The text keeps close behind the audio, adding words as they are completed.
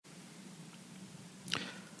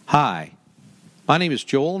Hi, my name is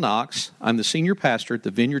Joel Knox. I'm the senior pastor at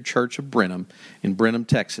the Vineyard Church of Brenham in Brenham,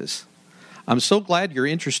 Texas. I'm so glad you're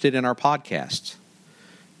interested in our podcasts.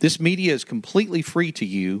 This media is completely free to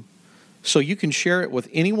you, so you can share it with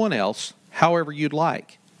anyone else however you'd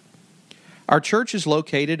like. Our church is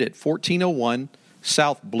located at 1401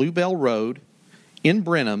 South Bluebell Road in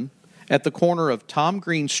Brenham at the corner of Tom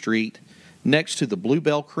Green Street next to the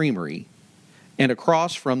Bluebell Creamery and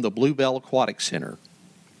across from the Bluebell Aquatic Center.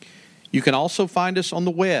 You can also find us on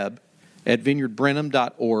the web at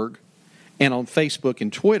vineyardbrenham.org and on Facebook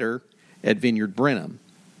and Twitter at Vineyard Brenham.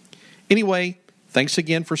 Anyway, thanks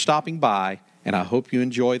again for stopping by, and I hope you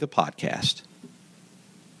enjoy the podcast.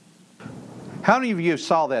 How many of you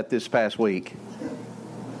saw that this past week?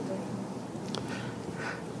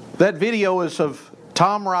 That video is of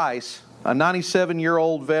Tom Rice, a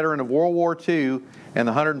 97-year-old veteran of World War II and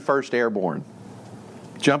the 101st Airborne,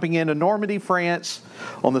 jumping into Normandy, France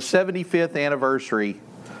on the 75th anniversary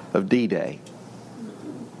of D-Day.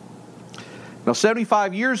 Now,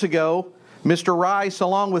 75 years ago, Mr. Rice,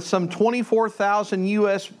 along with some 24,000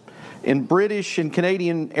 U.S. and British and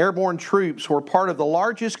Canadian airborne troops, were part of the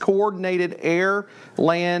largest coordinated air,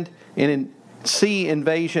 land, and sea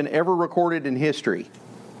invasion ever recorded in history.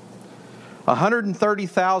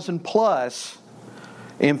 130,000 plus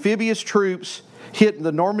amphibious troops hit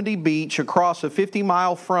the Normandy beach across a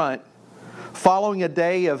 50-mile front following a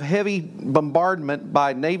day of heavy bombardment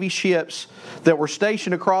by Navy ships that were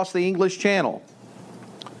stationed across the English Channel.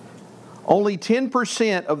 Only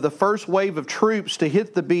 10% of the first wave of troops to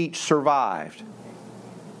hit the beach survived.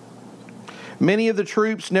 Many of the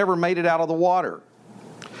troops never made it out of the water.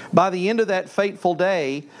 By the end of that fateful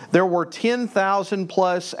day, there were 10,000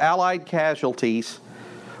 plus Allied casualties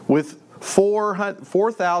with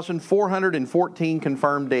 4,414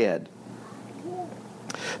 confirmed dead.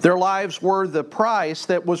 Their lives were the price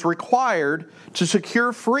that was required to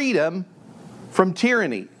secure freedom from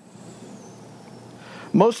tyranny.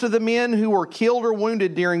 Most of the men who were killed or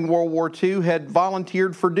wounded during World War II had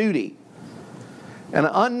volunteered for duty. An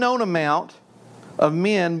unknown amount of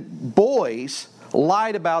men, boys,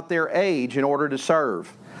 lied about their age in order to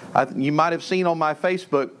serve. You might have seen on my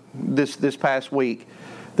Facebook this past week,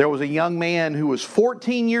 there was a young man who was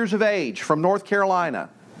 14 years of age from North Carolina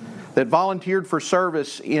that volunteered for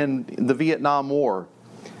service in the Vietnam War.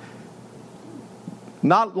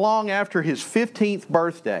 Not long after his 15th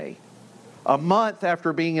birthday, a month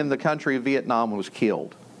after being in the country of Vietnam, was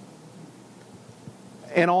killed.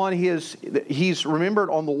 And he's remembered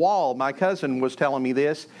on the wall, my cousin was telling me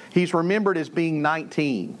this, he's remembered as being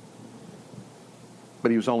 19, but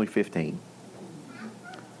he was only 15.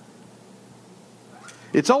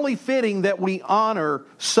 It's only fitting that we honor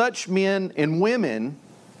such men and women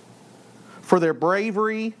for their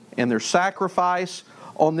bravery and their sacrifice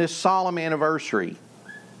on this solemn anniversary.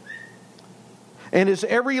 And as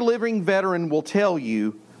every living veteran will tell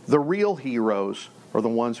you, the real heroes are the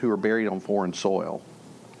ones who are buried on foreign soil.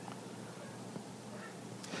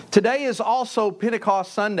 Today is also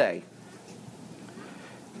Pentecost Sunday,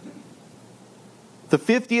 the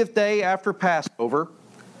 50th day after Passover.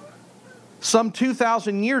 Some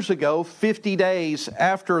 2,000 years ago, 50 days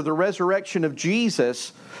after the resurrection of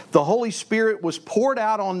Jesus, the Holy Spirit was poured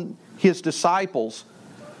out on His disciples,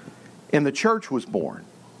 and the church was born.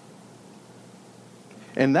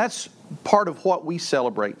 And that's part of what we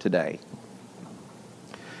celebrate today.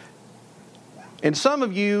 And some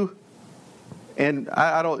of you, and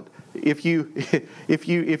I don't, if you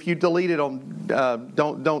delete it on,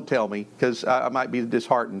 don't tell me, because I might be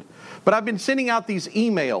disheartened. But I've been sending out these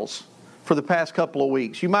emails for the past couple of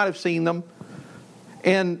weeks. You might have seen them.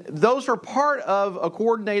 And those are part of a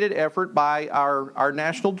coordinated effort by our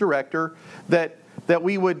national director that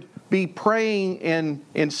we would be praying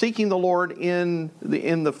and seeking the Lord in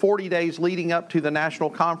the 40 days leading up to the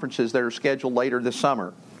national conferences that are scheduled later this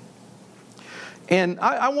summer. And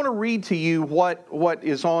I want to read to you what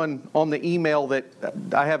is on the email that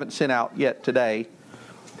I haven't sent out yet today.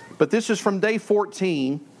 But this is from day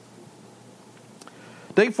 14.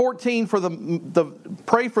 Day 14 for the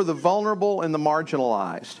pray for the vulnerable and the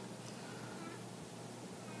marginalized.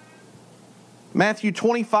 Matthew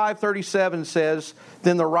 25:37 says,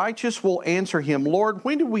 "Then the righteous will answer him, 'Lord,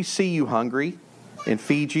 when did we see you hungry and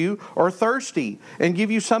feed you, or thirsty and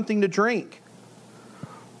give you something to drink?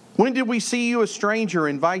 When did we see you a stranger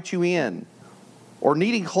and invite you in, or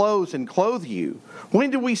needing clothes and clothe you? When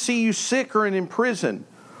did we see you sick or in prison,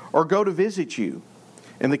 or go to visit you?'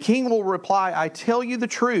 And the king will reply, 'I tell you the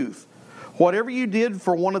truth, whatever you did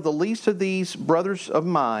for one of the least of these brothers of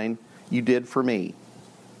mine, you did for me.'"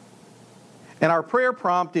 And our prayer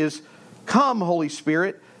prompt is, "Come, Holy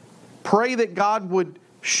Spirit, Pray that God would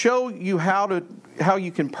show you how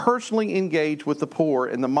you can personally engage with the poor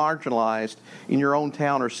and the marginalized in your own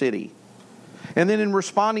town or city. And then in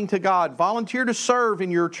responding to God, volunteer to serve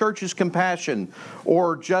in your church's compassion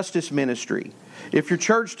or justice ministry. If your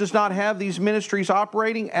church does not have these ministries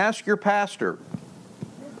operating, ask your pastor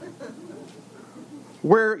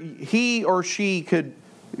where he or she could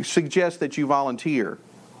suggest that you volunteer.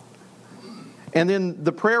 And then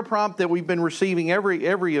the prayer prompt that we've been receiving every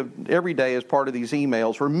day as part of these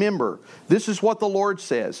emails. Remember, this is what the Lord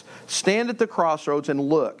says. Stand at the crossroads and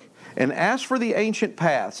look, and ask for the ancient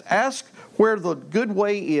paths. Ask where the good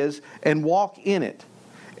way is and walk in it,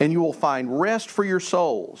 and you will find rest for your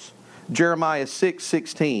souls. Jeremiah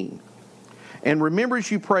 6:16. And remember as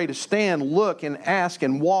you pray to stand, look, and ask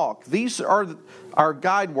and walk. These are our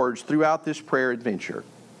guide words throughout this prayer adventure.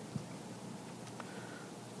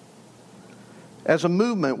 As a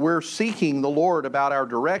movement, we're seeking the Lord about our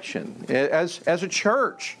direction. As a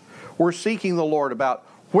church, we're seeking the Lord about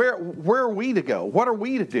where are we to go? What are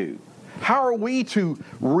we to do? How are we to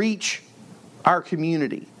reach our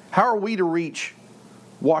community? How are we to reach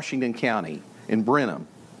Washington County and Brenham?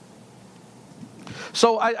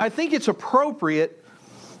 So I think it's appropriate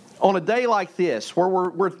on a day like this, where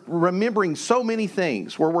we're remembering so many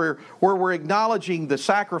things, where we're acknowledging the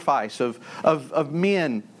sacrifice of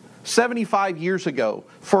men 75 years ago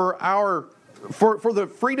for the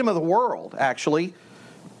freedom of the world, actually.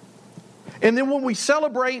 And then when we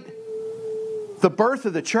celebrate the birth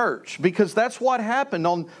of the church, because that's what happened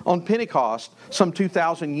on Pentecost some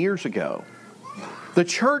 2,000 years ago. The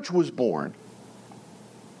church was born.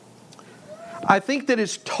 I think that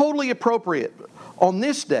it's totally appropriate on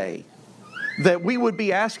this day that we would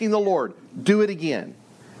be asking the Lord, do it again.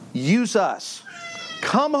 Use us.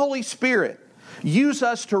 Come, Holy Spirit. Use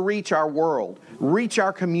us to reach our world, reach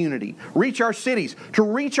our community, reach our cities, to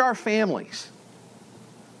reach our families.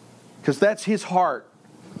 Because that's His heart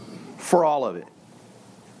for all of it.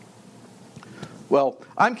 Well,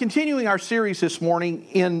 I'm continuing our series this morning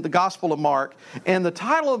in the Gospel of Mark, and the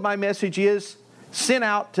title of my message is Sent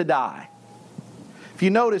Out to Die. If you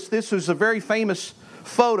notice, this was a very famous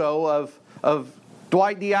photo of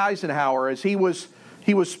Dwight D. Eisenhower as he was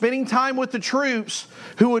spending time with the troops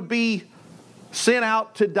who would be sent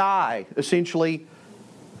out to die, essentially,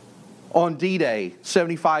 on D-Day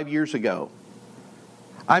 75 years ago.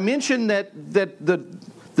 I mentioned that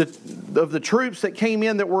of the troops that came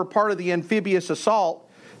in that were part of the amphibious assault,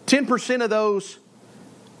 10% of those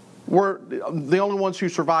were the only ones who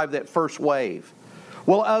survived that first wave.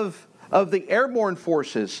 Well, of the airborne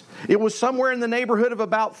forces, it was somewhere in the neighborhood of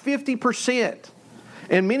about 50%.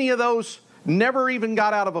 And many of those never even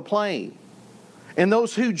got out of a plane. And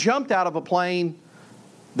those who jumped out of a plane,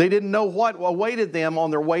 they didn't know what awaited them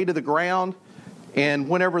on their way to the ground. And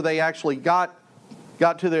whenever they actually got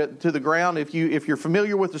to the ground, if you're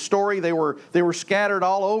familiar with the story, they were scattered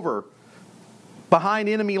all over behind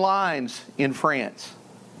enemy lines in France.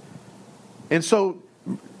 And so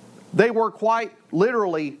they were quite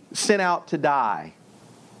literally sent out to die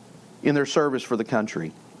in their service for the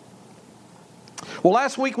country. Well,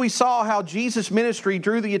 last week we saw how Jesus' ministry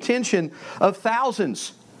drew the attention of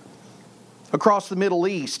thousands across the Middle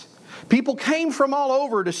East. People came from all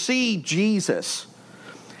over to see Jesus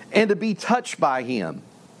and to be touched by Him.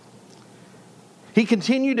 He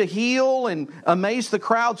continued to heal and amaze the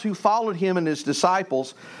crowds who followed Him and His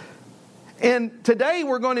disciples. And today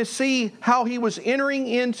we're going to see how He was entering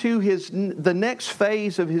into the next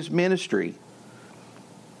phase of His ministry,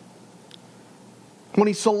 when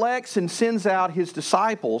He selects and sends out His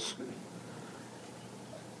disciples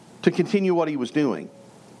to continue what He was doing.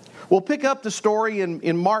 We'll pick up the story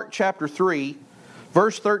in Mark chapter 3,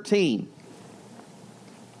 verse 13.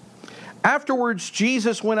 Afterwards,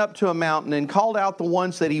 Jesus went up to a mountain and called out the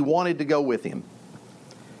ones that He wanted to go with Him.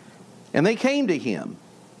 And they came to Him.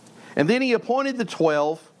 And then He appointed the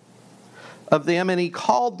 12 of them, and He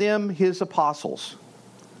called them His apostles.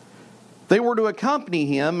 They were to accompany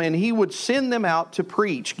Him, and He would send them out to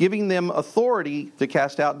preach, giving them authority to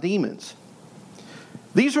cast out demons.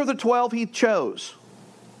 These are the 12 He chose.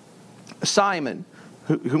 Simon,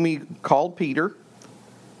 whom He called Peter,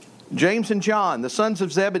 James and John, the sons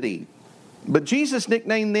of Zebedee. But Jesus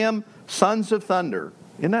nicknamed them Sons of Thunder.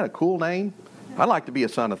 Isn't that a cool name? I'd like to be a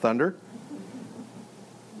son of thunder.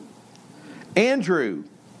 Andrew,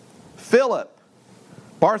 Philip,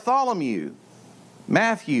 Bartholomew,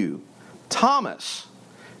 Matthew, Thomas,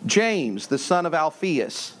 James, the son of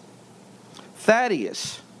Alphaeus,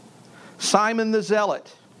 Thaddeus, Simon the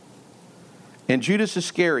Zealot, and Judas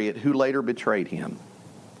Iscariot, who later betrayed Him.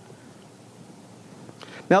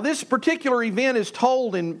 Now, this particular event is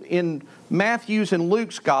told in Matthew's and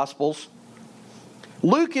Luke's Gospels.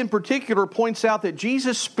 Luke in particular points out that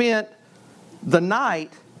Jesus spent the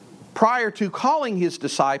night prior to calling his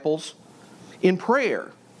disciples in prayer.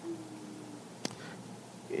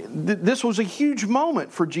 This was a huge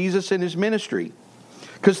moment for Jesus in his ministry,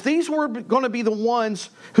 because these were going to be the ones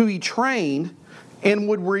who he trained and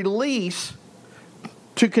would release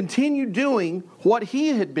to continue doing what he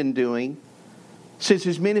had been doing since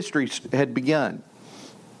his ministry had begun.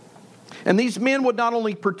 And these men would not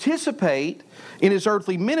only participate in his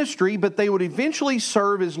earthly ministry, but they would eventually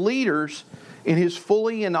serve as leaders in his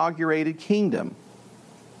fully inaugurated kingdom.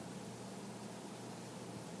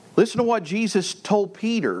 Listen to what Jesus told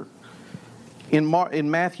Peter in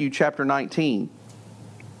Matthew chapter 19.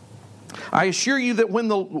 I assure you that when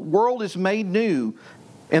the world is made new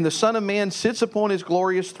and the Son of Man sits upon his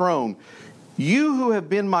glorious throne, you who have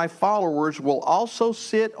been my followers will also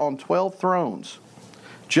sit on 12 thrones,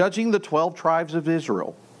 judging the 12 tribes of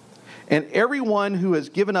Israel. And everyone who has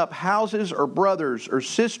given up houses or brothers or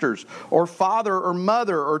sisters or father or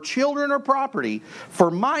mother or children or property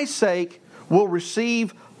for my sake will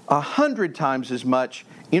receive 100 times as much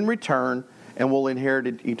in return and will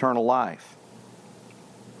inherit eternal life.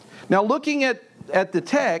 Now, looking at the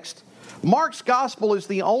text, Mark's gospel is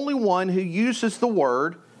the only one who uses the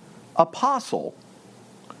word apostle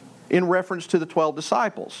in reference to the 12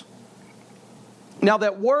 disciples. Now,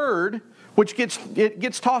 that word, which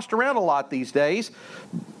gets tossed around a lot these days,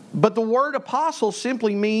 but the word apostle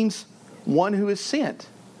simply means one who is sent.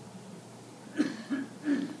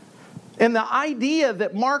 And the idea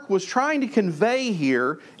that Mark was trying to convey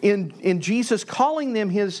here in Jesus calling them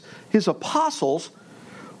his apostles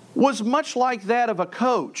was much like that of a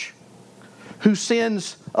coach who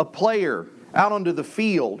sends a player out onto the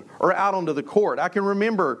field or out onto the court. I can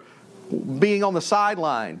remember being on the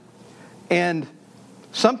sideline and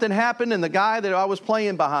something happened, and the guy that I was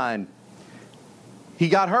playing behind, he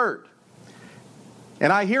got hurt.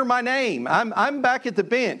 And I hear my name. I'm back at the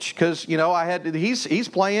bench because he's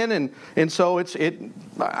playing, and so it's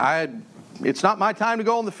not my time to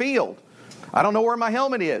go on the field. I don't know where my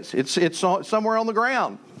helmet is. It's somewhere on the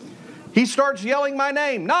ground. He starts yelling my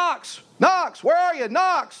name, Knox, Knox, where are you,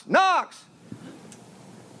 Knox, Knox?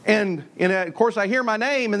 And of course I hear my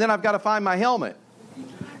name, and then I've got to find my helmet.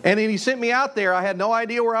 And then he sent me out there. I had no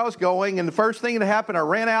idea where I was going. And the first thing that happened, I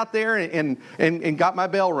ran out there and got my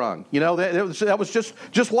bell rung. That was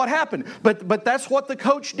just what happened. But that's what the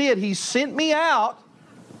coach did. He sent me out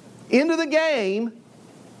into the game,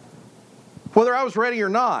 whether I was ready or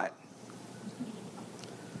not.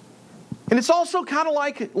 And it's also kind of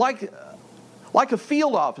like a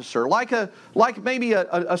field officer, like maybe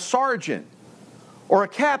a sergeant or a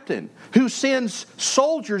captain who sends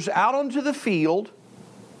soldiers out onto the field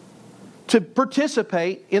to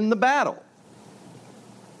participate in the battle.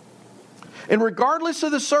 And regardless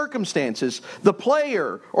of the circumstances, the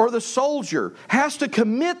player or the soldier has to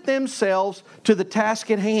commit themselves to the task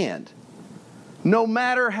at hand, no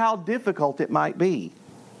matter how difficult it might be.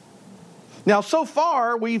 Now, so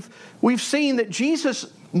far, we've seen that Jesus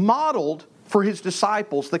modeled for his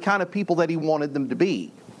disciples the kind of people that he wanted them to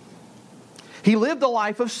be. He lived a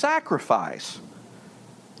life of sacrifice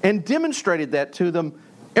and demonstrated that to them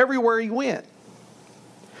everywhere he went.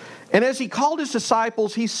 And as he called his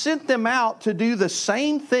disciples, he sent them out to do the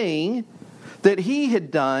same thing that he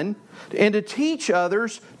had done and to teach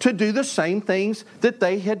others to do the same things that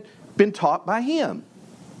they had been taught by him.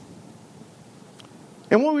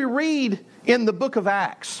 And when we read in the book of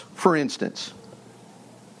Acts, for instance,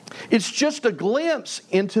 it's just a glimpse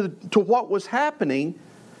into what was happening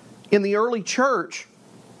in the early church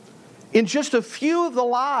in just a few of the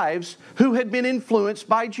lives who had been influenced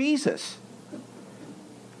by Jesus.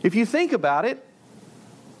 If you think about it,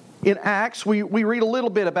 in Acts, we read a little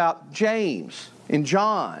bit about James and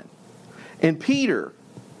John and Peter.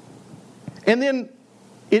 And then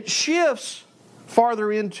it shifts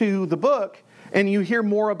farther into the book, and you hear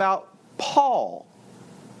more about Paul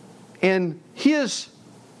and his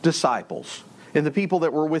disciples and the people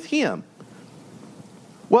that were with him.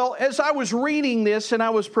 Well, as I was reading this and I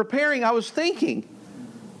was preparing, I was thinking,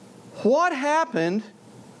 what happened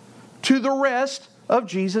to the rest of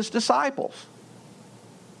Jesus' disciples?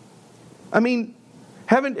 I mean,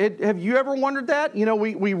 have you ever wondered that?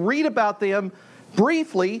 We read about them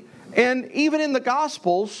briefly, and even in the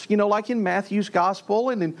Gospels, like in Matthew's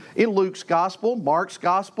Gospel and in Luke's Gospel, Mark's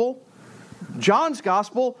Gospel, John's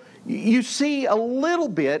Gospel, you see a little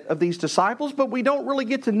bit of these disciples, but we don't really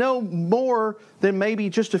get to know more than maybe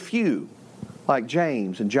just a few, like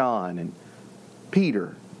James and John and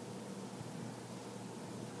Peter.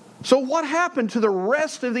 So what happened to the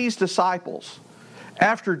rest of these disciples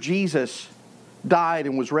after Jesus died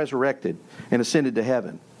and was resurrected and ascended to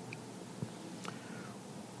heaven?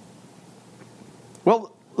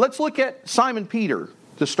 Well, let's look at Simon Peter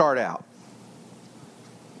to start out.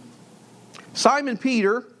 Simon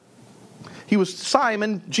Peter, he was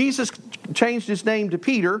Simon. Jesus changed his name to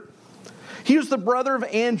Peter. He was the brother of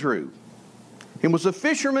Andrew and was a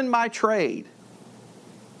fisherman by trade.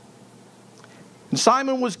 And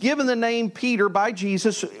Simon was given the name Peter by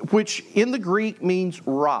Jesus, which in the Greek means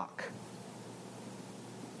rock.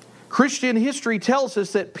 Christian history tells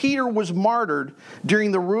us that Peter was martyred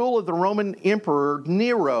during the rule of the Roman Emperor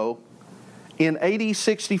Nero in AD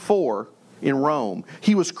 64 in Rome.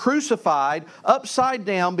 He was crucified upside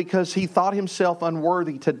down because he thought himself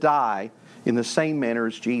unworthy to die in the same manner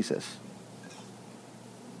as Jesus.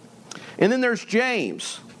 And then there's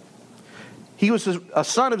James. He was a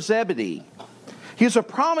son of Zebedee. He was a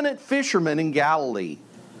prominent fisherman in Galilee.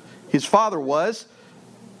 His father was.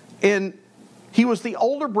 And he was the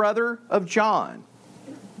older brother of John,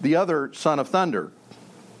 the other son of thunder.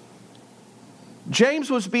 James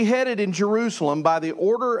was beheaded in Jerusalem by the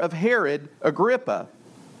order of Herod Agrippa,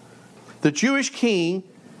 the Jewish king,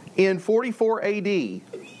 in 44 AD,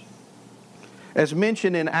 as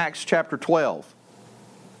mentioned in Acts chapter 12.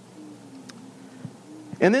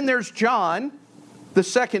 And then there's John, the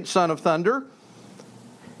second son of thunder.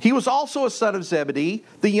 He was also a son of Zebedee,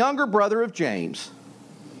 the younger brother of James.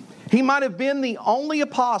 He might have been the only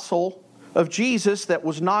apostle of Jesus that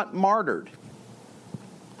was not martyred.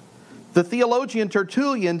 The theologian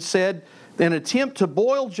Tertullian said an attempt to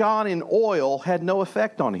boil John in oil had no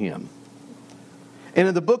effect on him. And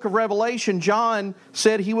in the book of Revelation, John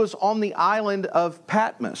said he was on the island of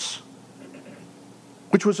Patmos,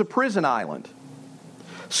 which was a prison island.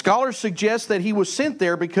 Scholars suggest that he was sent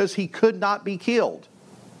there because he could not be killed.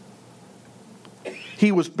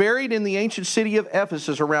 He was buried in the ancient city of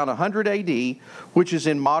Ephesus around 100 AD, which is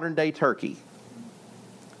in modern-day Turkey.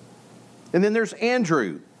 And then there's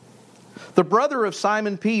Andrew, the brother of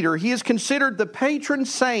Simon Peter. He is considered the patron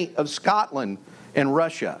saint of Scotland and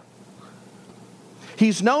Russia.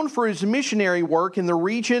 He's known for his missionary work in the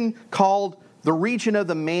region called the region of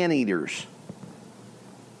the Man-Eaters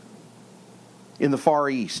in the Far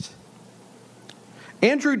East.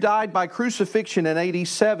 Andrew died by crucifixion in AD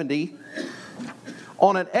 70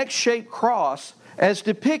 on an X-shaped cross as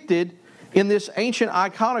depicted in this ancient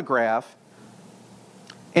iconograph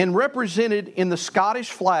and represented in the Scottish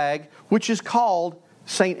flag, which is called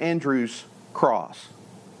St. Andrew's Cross.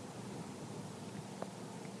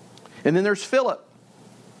 And then there's Philip.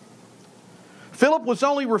 Philip was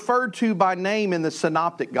only referred to by name in the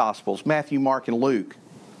Synoptic Gospels, Matthew, Mark, and Luke.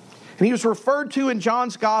 And he was referred to in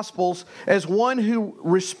John's Gospels as one who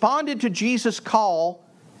responded to Jesus' call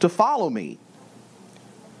to follow me,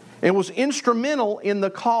 and was instrumental in the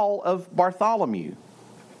call of Bartholomew.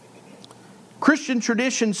 Christian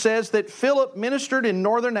tradition says that Philip ministered in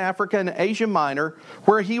northern Africa and Asia Minor,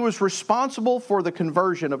 where he was responsible for the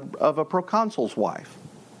conversion of a proconsul's wife.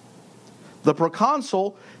 The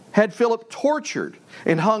proconsul had Philip tortured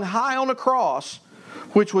and hung high on a cross,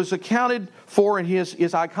 which was accounted for in his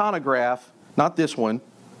iconograph, not this one,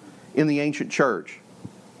 in the ancient church.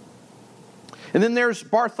 And then there's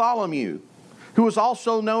Bartholomew, who was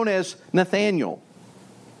also known as Nathaniel.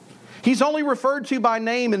 He's only referred to by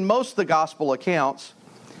name in most of the gospel accounts.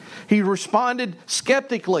 He responded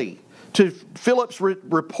skeptically to Philip's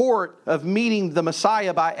report of meeting the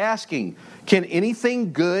Messiah by asking, "Can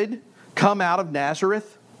anything good come out of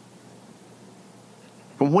Nazareth?"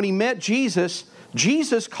 And when he met Jesus,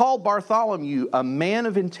 Jesus called Bartholomew a man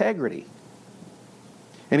of integrity.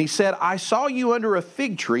 And he said, "I saw you under a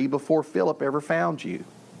fig tree before Philip ever found you."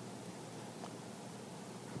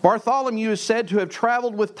 Bartholomew is said to have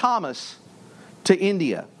traveled with Thomas to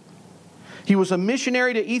India. He was a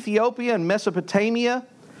missionary to Ethiopia and Mesopotamia,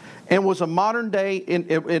 and was a modern day,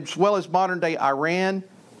 as well as modern day Iran,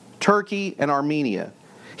 Turkey, and Armenia.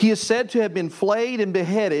 He is said to have been flayed and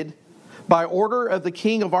beheaded by order of the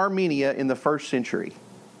king of Armenia in the 1st century.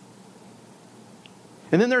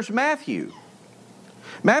 And then there's Matthew.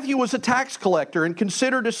 Matthew was a tax collector and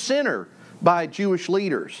considered a sinner by Jewish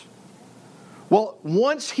leaders. Well,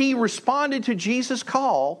 once he responded to Jesus'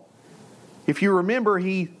 call, if you remember,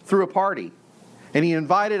 he threw a party. And he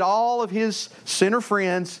invited all of his sinner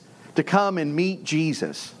friends to come and meet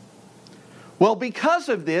Jesus. Well, because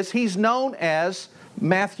of this, he's known as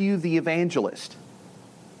Matthew the Evangelist,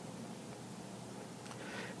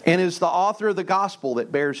 and is the author of the gospel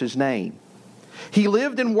that bears his name. He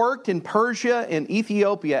lived and worked in Persia and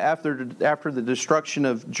Ethiopia after the destruction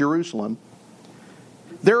of Jerusalem.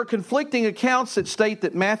 There are conflicting accounts that state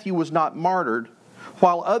that Matthew was not martyred,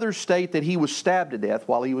 while others state that he was stabbed to death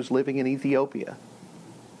while he was living in Ethiopia.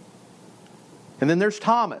 And then there's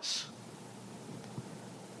Thomas,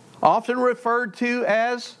 often referred to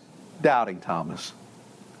as Doubting Thomas.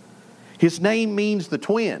 His name means the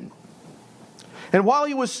twin. And while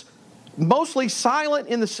he was mostly silent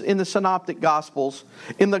in the Synoptic Gospels,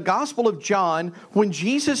 in the Gospel of John, when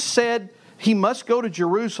Jesus said he must go to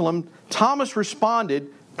Jerusalem, Thomas responded,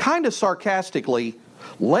 kind of sarcastically,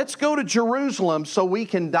 "Let's go to Jerusalem so we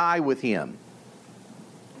can die with him."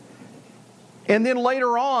 And then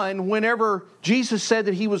later on, whenever Jesus said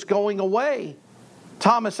that he was going away,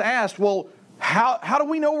 Thomas asked, "Well, how do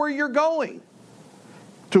we know where you're going?"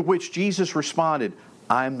 To which Jesus responded,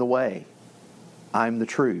 "I'm the way, I'm the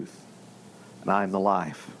truth, and I'm the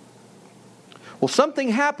life." Well, something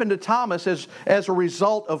happened to Thomas as a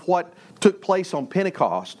result of what took place on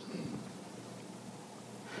Pentecost.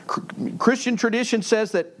 Christian tradition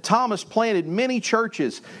says that Thomas planted many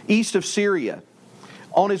churches east of Syria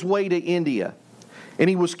on his way to India. And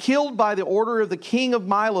he was killed by the order of the king of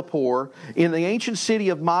Mylapore in the ancient city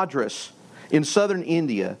of Madras in southern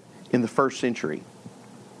India in the 1st century.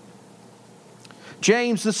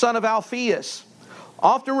 James, the son of Alphaeus,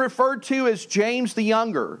 often referred to as James the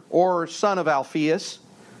Younger or son of Alphaeus.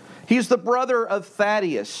 He is the brother of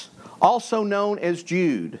Thaddeus, also known as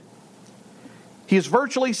Jude. He is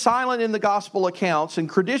virtually silent in the gospel accounts, and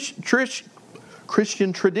Christian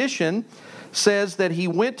tradition says that he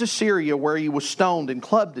went to Syria where he was stoned and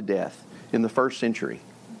clubbed to death in the 1st century.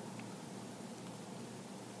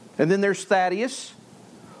 And then there's Thaddeus,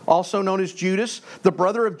 also known as Judas, the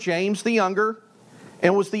brother of James the Younger,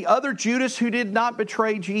 and was the other Judas who did not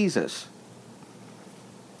betray Jesus.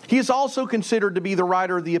 He is also considered to be the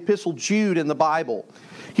writer of the Epistle Jude in the Bible.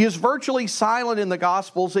 He is virtually silent in the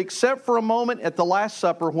Gospels except for a moment at the Last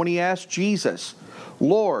Supper when he asked Jesus,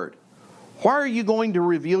 "Lord, why are you going to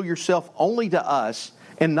reveal yourself only to us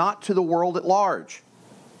and not to the world at large?"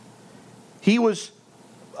 He was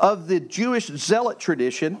of the Jewish zealot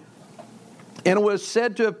tradition and was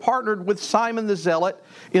said to have partnered with Simon the Zealot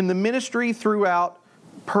in the ministry throughout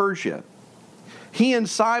Persia. He and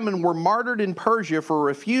Simon were martyred in Persia for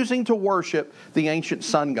refusing to worship the ancient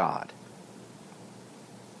sun god.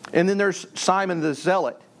 And then there's Simon the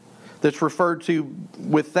Zealot that's referred to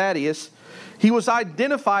with Thaddeus. He was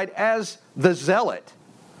identified as the Zealot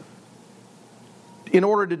in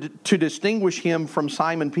order to distinguish him from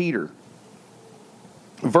Simon Peter.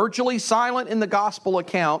 Virtually silent in the gospel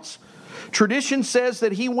accounts, tradition says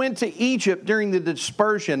that he went to Egypt during the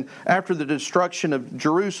dispersion after the destruction of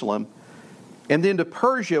Jerusalem, and then to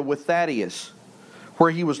Persia with Thaddeus,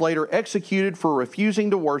 where he was later executed for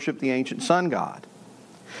refusing to worship the ancient sun god.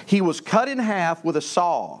 He was cut in half with a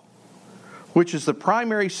saw, which is the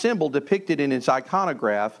primary symbol depicted in his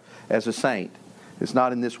iconograph as a saint. It's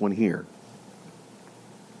not in this one here.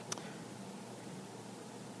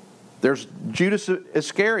 There's Judas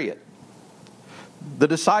Iscariot, the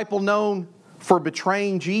disciple known for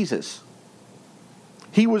betraying Jesus.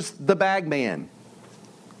 He was the bagman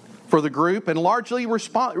for the group and largely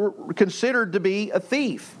considered to be a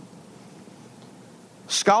thief.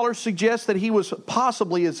 Scholars suggest that he was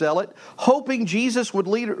possibly a zealot, hoping Jesus would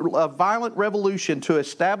lead a violent revolution to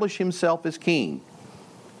establish himself as king.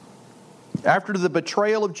 After the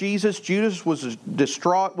betrayal of Jesus, Judas was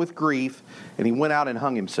distraught with grief, and he went out and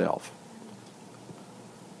hung himself.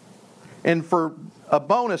 And for a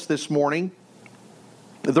bonus this morning,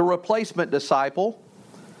 the replacement disciple,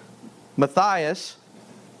 Matthias,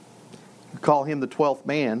 we call him the 12th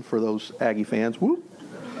man for those Aggie fans. Woo.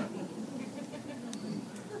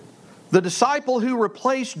 The disciple who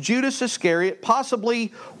replaced Judas Iscariot,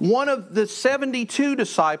 possibly one of the 72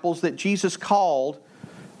 disciples that Jesus called,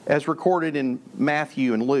 as recorded in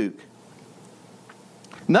Matthew and Luke.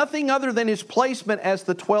 Nothing other than his placement as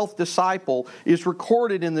the 12th disciple is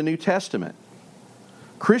recorded in the New Testament.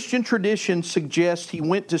 Christian tradition suggests he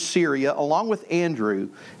went to Syria along with Andrew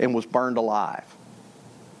and was burned alive.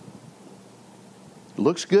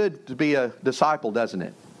 Looks good to be a disciple, doesn't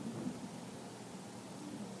it?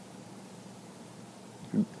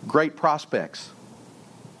 Great prospects.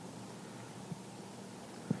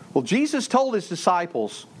 Well, Jesus told his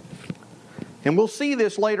disciples, and we'll see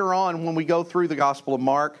this later on when we go through the Gospel of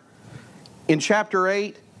Mark, in chapter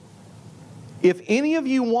 8, "If any of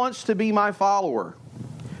you wants to be my follower,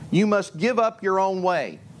 you must give up your own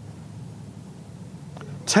way.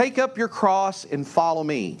 Take up your cross and follow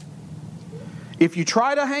me. If you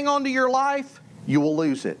try to hang on to your life, you will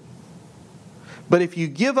lose it. But if you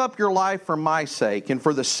give up your life for my sake and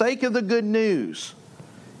for the sake of the good news,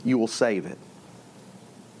 you will save it."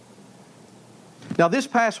 Now, this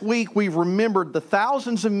past week, we've remembered the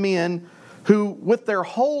thousands of men who, with their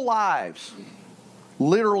whole lives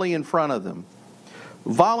literally in front of them,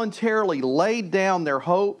 voluntarily laid down their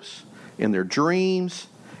hopes and their dreams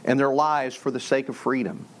and their lives for the sake of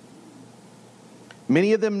freedom.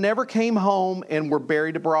 Many of them never came home and were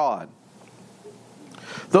buried abroad.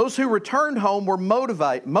 Those who returned home were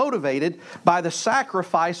motivated by the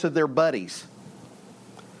sacrifice of their buddies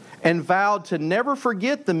and vowed to never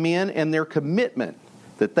forget the men and their commitment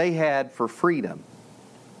that they had for freedom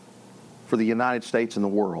for the United States and the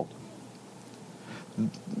world.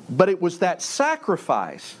 But it was that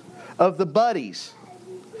sacrifice of the buddies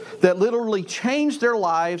that literally changed their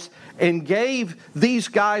lives and gave these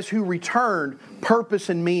guys who returned purpose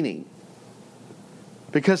and meaning,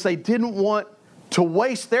 because they didn't want to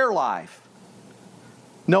waste their life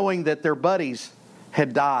knowing that their buddies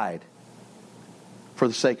had died for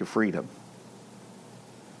the sake of freedom.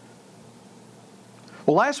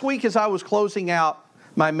 Well, last week as I was closing out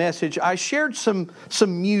my message, I shared some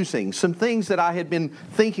musings, some things that I had been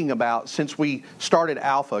thinking about since we started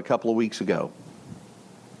Alpha a couple of weeks ago.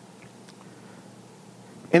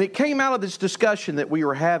 And it came out of this discussion that we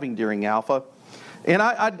were having during Alpha. And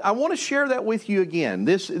I want to share that with you again.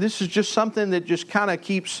 This is just something that just kind of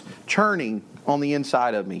keeps churning on the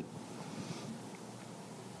inside of me.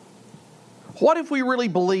 What if we really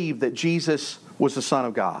believed that Jesus was the Son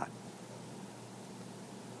of God?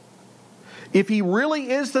 If He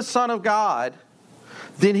really is the Son of God,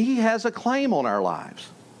 then He has a claim on our lives.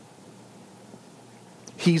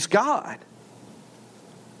 He's God.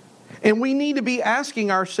 And we need to be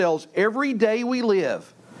asking ourselves every day we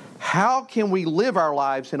live, how can we live our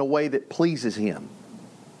lives in a way that pleases Him?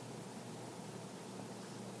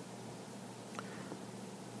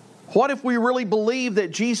 What if we really believe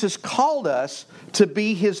that Jesus called us to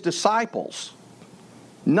be His disciples,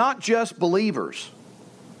 not just believers?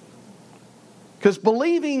 Because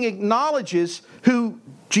believing acknowledges who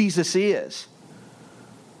Jesus is.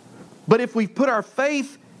 But if we put our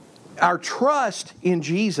faith, our trust in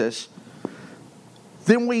Jesus,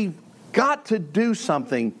 then we've got to do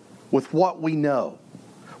something with what we know.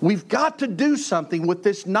 We've got to do something with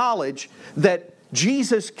this knowledge that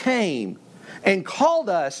Jesus came and called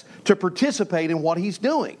us to participate in what He's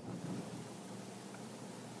doing.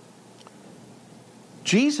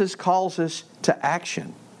 Jesus calls us to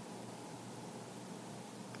action.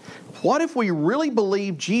 What if we really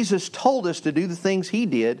believe Jesus told us to do the things He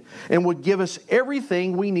did and would give us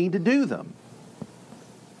everything we need to do them?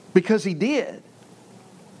 Because He did.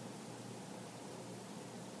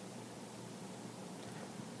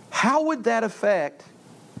 How would that affect,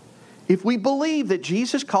 if we believe that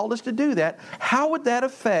Jesus called us to do that, how would that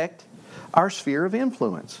affect our sphere of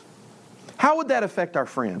influence? How would that affect our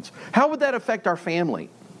friends? How would that affect our family?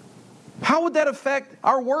 How would that affect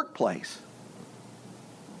our workplace?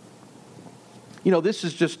 You know, this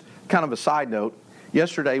is just kind of a side note.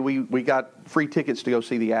 Yesterday, we got free tickets to go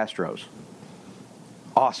see the Astros.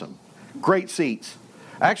 Awesome. Great seats.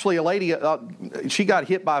 Actually, a lady, she got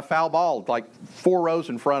hit by a foul ball like 4 rows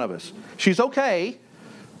in front of us. She's okay,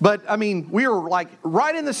 but, I mean, we were like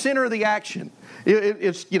right in the center of the action.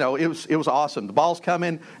 It was awesome. The ball's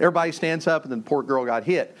coming, everybody stands up, and then the poor girl got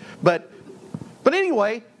hit. But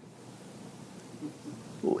anyway,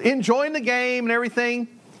 enjoying the game and everything.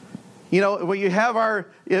 You know, when you have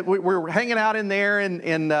we were hanging out in there,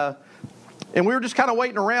 and we were just kind of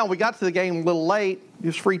waiting around. We got to the game a little late. It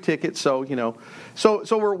was free tickets, so you know, so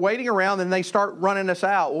we're waiting around, and they start running us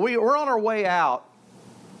out. Well, we're on our way out,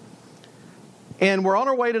 and we're on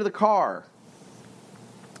our way to the car.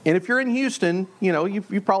 And if you're in Houston, you know,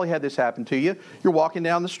 you've probably had this happen to you. You're walking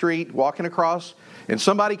down the street, walking across, and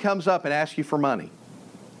somebody comes up and asks you for money.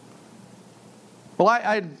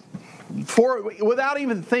 Well, without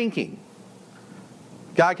even thinking,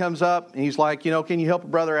 guy comes up and he's like, you know, can you help a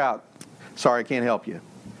brother out? Sorry, I can't help you.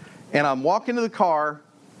 And I'm walking to the car,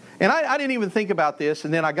 and I didn't even think about this,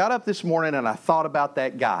 and then I got up this morning and I thought about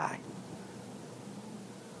that guy.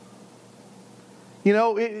 You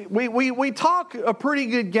know, we talk a pretty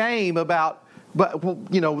good game about,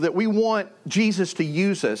 you know, that we want Jesus to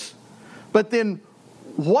use us. But then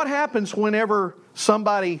what happens whenever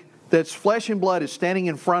somebody that's flesh and blood is standing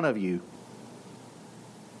in front of you,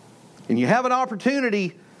 and you have an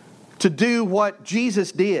opportunity to do what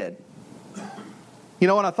Jesus did? You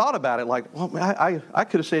know, and I thought about it like, well, I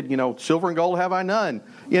could have said, you know, silver and gold have I none,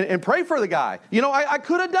 and pray for the guy. You know, I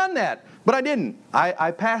could have done that, but I didn't.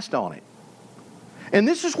 I passed on it. And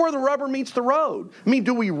this is where the rubber meets the road. I mean,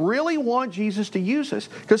 do we really want Jesus to use us?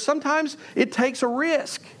 Because sometimes it takes a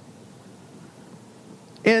risk.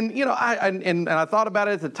 And, you know, I thought about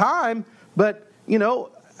it at the time, but you know,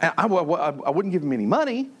 I wouldn't give him any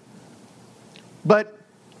money. But,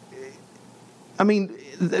 I mean,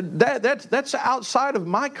 that's outside of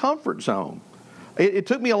my comfort zone. It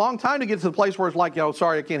took me a long time to get to the place where it's like,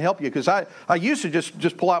 sorry, I can't help you. Because I used to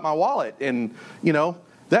just pull out my wallet and,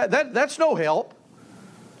 that's no help.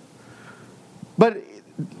 But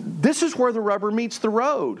this is where the rubber meets the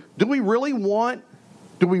road. Do we really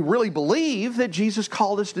believe that Jesus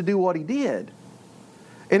called us to do what he did?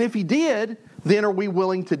 And if he did, then are we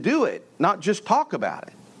willing to do it, not just talk about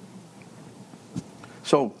it?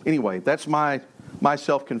 So anyway, that's my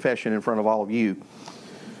self-confession in front of all of you.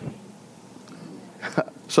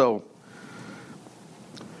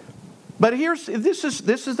 But this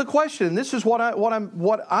is the question. This is what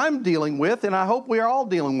I'm dealing with, and I hope we are all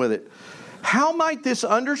dealing with it. How might this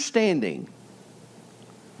understanding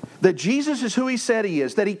that Jesus is who he said he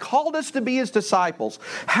is, that he called us to be his disciples,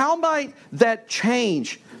 how might that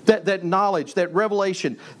change, that knowledge, that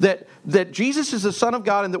revelation, that Jesus is the Son of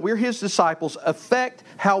God and that we're his disciples, affect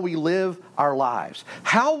how we live our lives?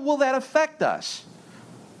 How will that affect us?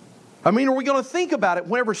 I mean, are we going to think about it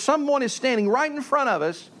whenever someone is standing right in front of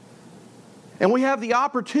us and we have the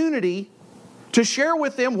opportunity to share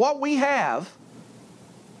with them what we have?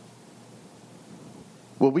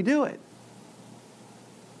 Will we do it?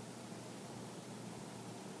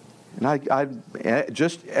 And I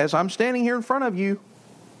just as I'm standing here in front of you,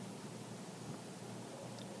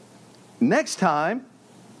 next time,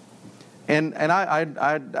 and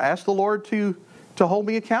I ask the Lord to hold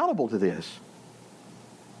me accountable to this,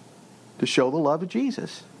 to show the love of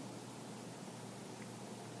Jesus.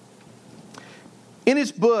 In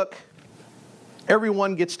his book,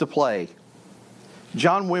 Everyone Gets to Play,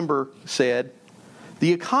 John Wimber said,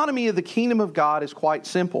 "The economy of the kingdom of God is quite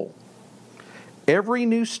simple. Every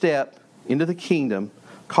new step into the kingdom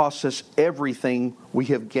costs us everything we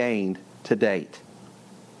have gained to date.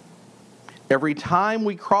 Every time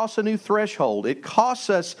we cross a new threshold, it costs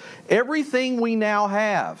us everything we now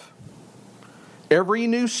have. Every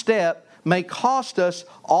new step may cost us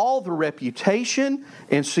all the reputation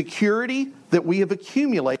and security that we have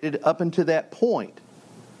accumulated up until that point.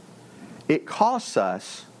 It costs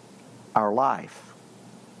us our life."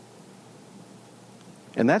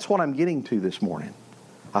 And that's what I'm getting to this morning.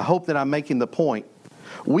 I hope that I'm making the point.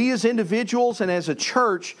 We as individuals and as a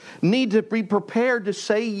church need to be prepared to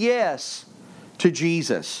say yes to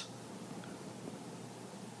Jesus.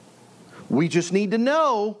 We just need to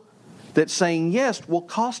know that saying yes will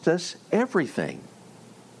cost us everything.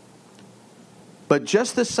 But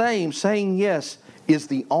just the same, saying yes is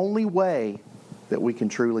the only way that we can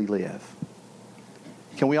truly live.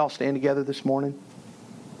 Can we all stand together this morning?